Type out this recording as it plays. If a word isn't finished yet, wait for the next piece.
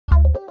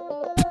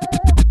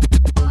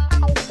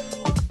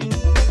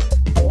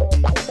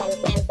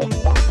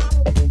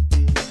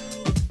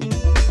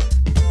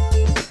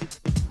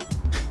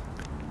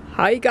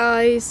Hi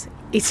guys,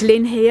 it's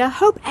Lynn here.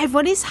 Hope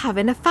everyone is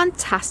having a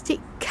fantastic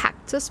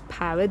cactus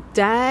powered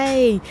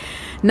day.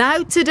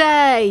 Now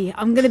today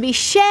I'm going to be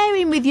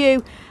sharing with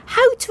you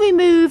how to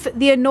remove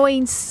the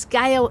annoying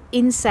scale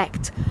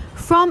insect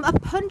from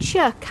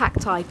Opuntia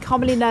cacti,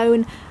 commonly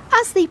known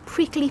as the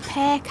prickly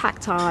pear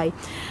cacti.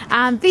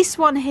 And this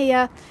one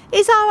here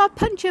is our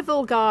Opuntia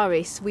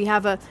vulgaris. We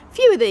have a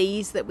few of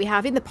these that we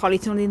have in the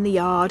polytunnel in the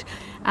yard,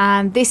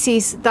 and this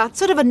is that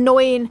sort of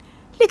annoying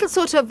little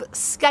sort of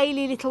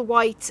scaly little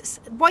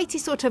whitey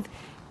sort of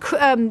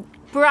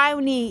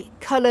browny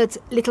coloured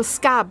little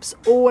scabs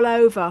all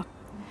over.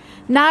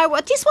 Now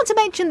I just want to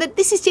mention that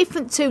this is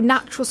different to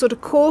natural sort of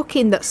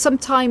corking that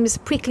sometimes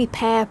prickly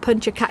pear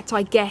Opuntia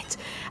cacti get.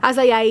 As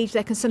they age,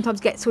 they can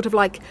sometimes get sort of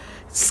like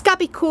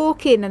scabby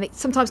corking, and it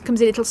sometimes comes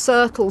in little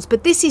circles,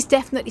 but this is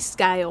definitely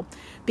scale,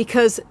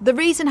 because the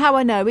reason how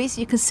I know is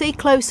you can see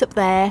close up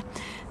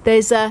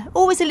there's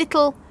always a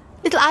little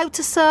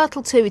outer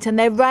circle to it, and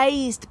they're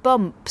raised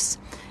bumps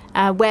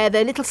where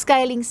the little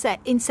scale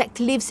insect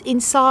lives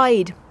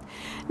inside.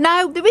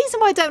 Now the reason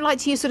why I don't like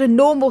to use sort of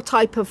normal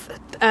type of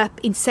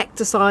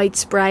insecticide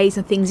sprays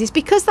and things is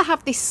because they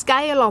have this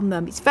scale on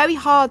them. It's very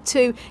hard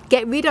to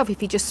get rid of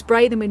if you just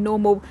spray them with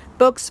normal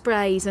bug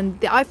sprays,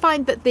 and I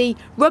find that the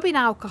rubbing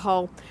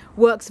alcohol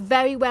works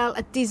very well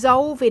at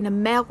dissolving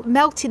and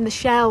melting the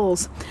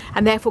shells,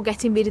 and therefore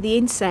getting rid of the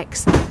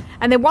insects.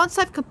 And then once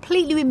I've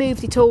completely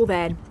removed it all,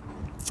 then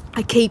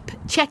I keep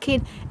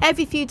checking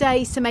every few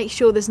days to make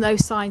sure there's no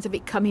signs of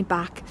it coming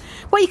back.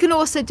 What you can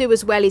also do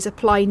as well is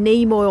apply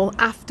neem oil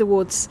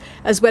afterwards,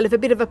 as well as a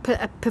bit of a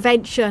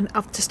prevention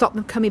to stop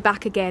them coming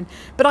back again.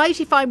 But I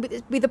usually find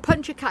with the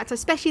Opuntia cacti,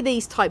 especially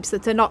these types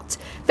that are not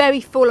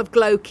very full of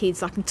glow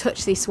kids, I can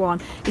touch this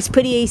one. It's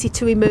pretty easy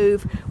to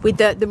remove with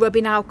the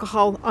rubbing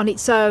alcohol on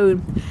its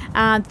own.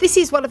 And this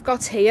is what I've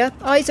got here,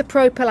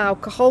 isopropyl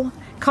alcohol,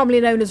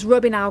 commonly known as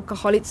rubbing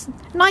alcohol. It's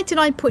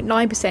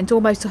 99.9%,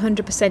 almost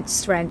 100%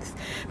 strength,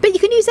 but you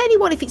can use any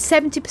one. If it's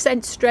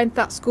 70% strength,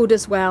 that's good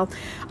as well.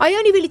 I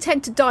only really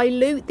tend to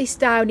dilute this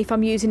down if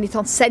I'm using it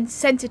on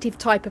sensitive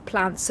type of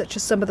plants, such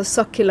as some of the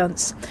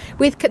succulents.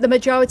 With the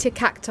majority of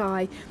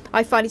cacti,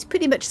 I find it's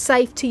pretty much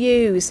safe to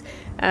use,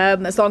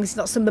 as long as it's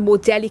not some of the more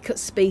delicate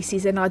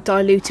species, and I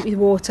dilute it with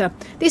water.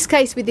 This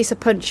case with this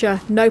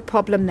Opuntia, no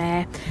problem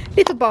there.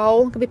 Little bowl,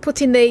 I'm going to be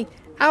putting the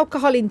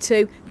alcohol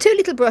into, 2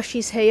 little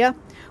brushes here,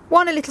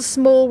 one a little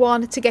small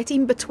one to get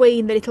in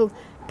between the little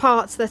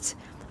parts that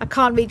I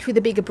can't reach with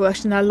a bigger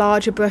brush, and a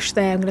larger brush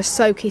there. I'm going to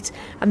soak it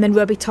and then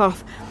rub it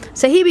off.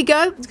 So here we go.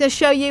 I'm going to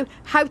show you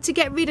how to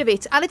get rid of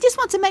it. And I just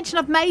want to mention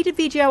I've made a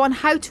video on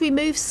how to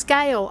remove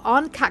scale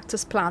on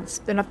cactus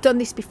plants, and I've done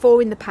this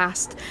before in the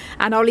past,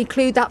 and I'll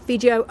include that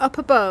video up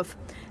above,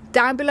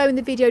 down below in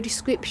the video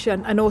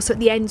description, and also at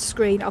the end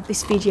screen of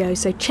this video.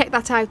 So check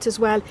that out as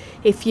well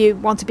if you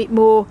want a bit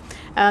more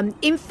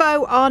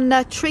info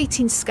on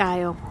treating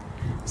scale.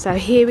 So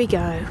here we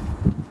go.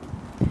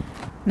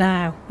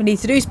 Now what we need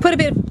to do is put a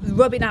bit of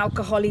rubbing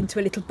alcohol into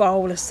a little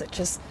bowl such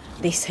as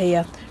this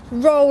here.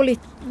 Roll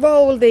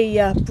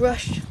the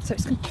brush so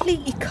it's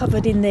completely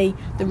covered in the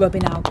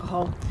rubbing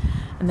alcohol,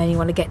 and then you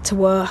want to get to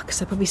work.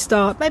 So probably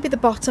start maybe the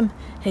bottom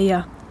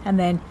here, and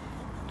then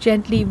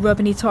gently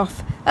rubbing it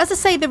off. As I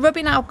say, the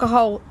rubbing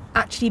alcohol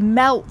actually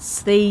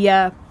melts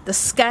the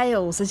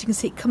scales. As you can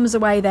see, it comes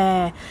away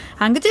there.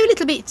 I'm going to do a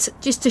little bit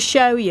just to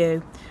show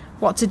you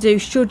what to do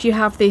should you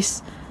have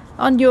this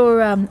on your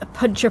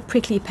Opuntia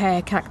prickly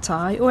pear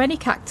cacti, or any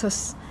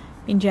cactus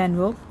in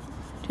general.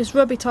 Just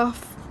rub it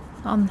off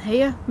on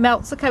here.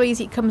 Melts. Look how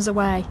easy it comes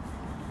away.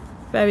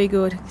 Very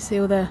good. You can see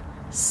all the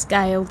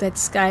dead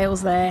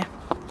scales there.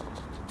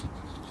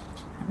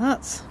 And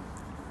that's,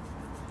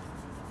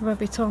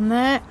 rub it on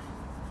there.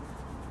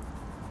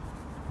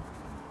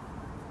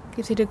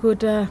 Gives it a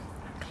good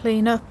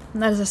clean up,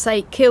 and as I say,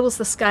 it kills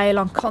the scale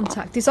on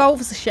contact,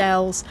 dissolves the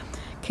shells,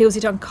 kills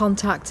it on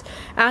contact.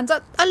 And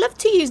I love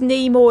to use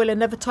neem oil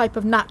and other type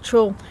of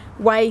natural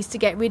ways to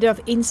get rid of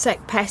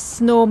insect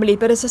pests normally,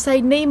 but as I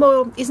say, neem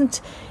oil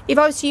isn't, if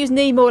I was to use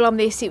neem oil on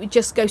this, it would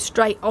just go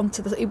straight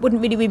onto it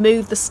wouldn't really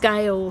remove the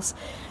scales.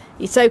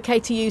 It's okay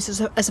to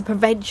use as a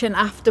prevention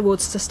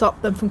afterwards to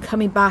stop them from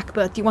coming back,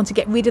 but you want to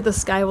get rid of the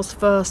scales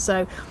first.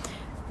 So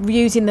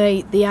using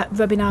the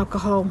rubbing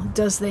alcohol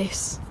does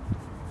this.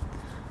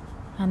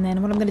 And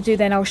then what I'm going to do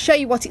then, I'll show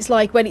you what it's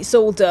like when it's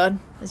all done.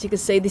 As you can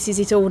see, this is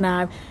it all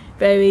now,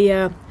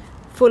 very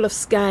full of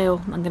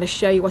scale. I'm going to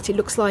show you what it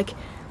looks like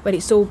when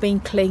it's all been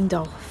cleaned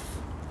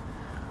off.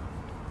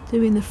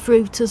 Doing the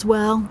fruit as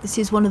well. This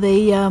is one of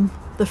the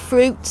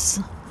fruits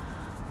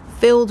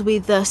filled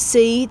with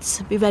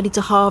seeds. Be ready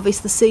to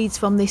harvest the seeds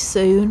from this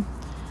soon.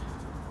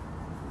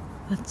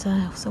 But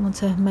I also want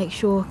to make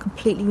sure I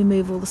completely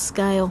remove all the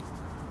scale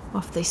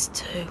off this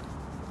too.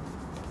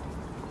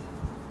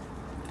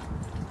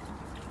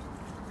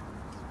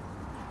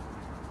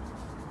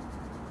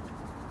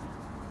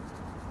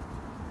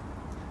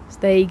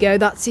 There you go,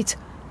 that's it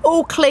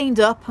all cleaned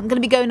up. I'm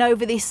going to be going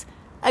over this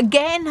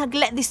again, I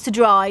let this to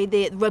dry,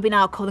 the rubbing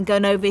alcohol, and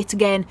going over it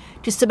again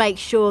just to make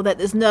sure that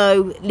there's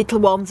no little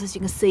ones, as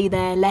you can see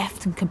there,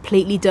 left and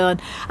completely done.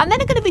 And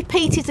then I'm going to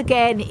repeat it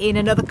again in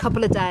another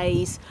couple of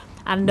days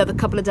and another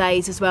couple of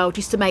days as well,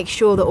 just to make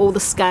sure that all the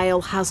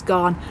scale has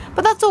gone.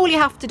 But that's all you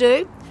have to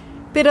do.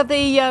 Bit of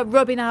the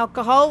rubbing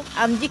alcohol,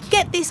 and you can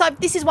get this.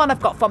 This is one I've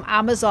got from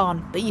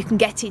Amazon, but you can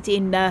get it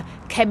in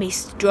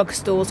chemist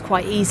drugstores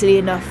quite easily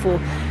enough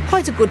for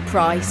quite a good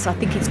price. I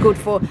think it's good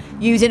for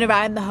using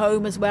around the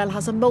home as well. It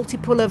has a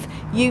multiple of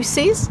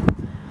uses.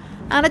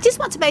 And I just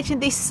want to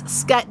mention this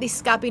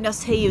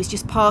scabbiness here is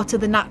just part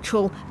of the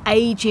natural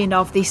aging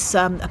of this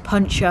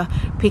Opuntia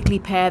prickly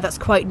pear. That's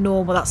quite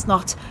normal. That's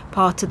not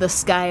part of the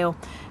scale.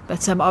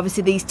 But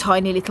obviously these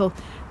tiny little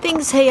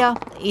things here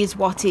is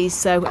what is.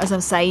 So as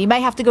I'm saying, you may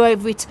have to go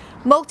over it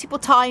multiple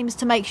times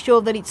to make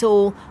sure that it's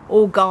all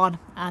gone,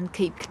 and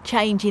keep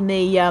changing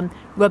the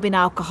rubbing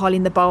alcohol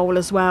in the bowl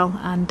as well,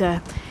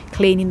 and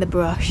cleaning the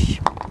brush.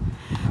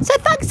 So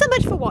thanks so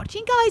much for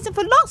watching, guys, and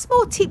for lots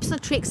more tips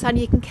and tricks on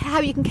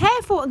how you can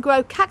care for and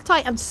grow cacti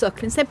and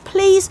succulents, then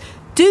please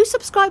do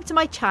subscribe to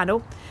my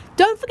channel.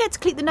 Don't forget to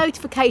click the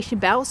notification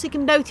bell so you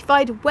can be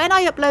notified when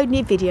I upload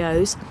new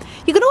videos.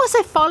 You can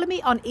also follow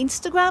me on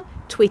Instagram,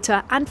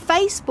 Twitter and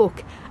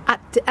Facebook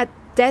at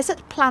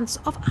Desert Plants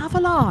of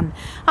Avalon.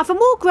 And for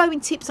more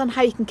growing tips on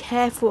how you can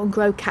care for and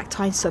grow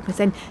cacti and succulents,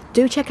 then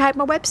do check out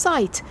my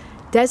website,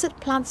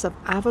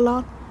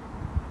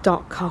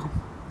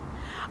 desertplantsofavalon.com.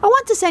 I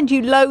want to send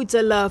you loads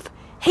of love,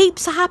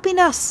 heaps of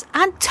happiness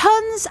and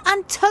tons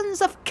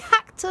of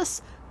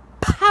cactus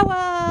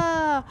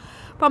power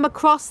from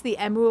across the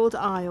Emerald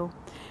Isle.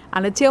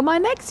 And until my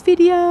next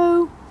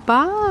video,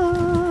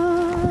 bye.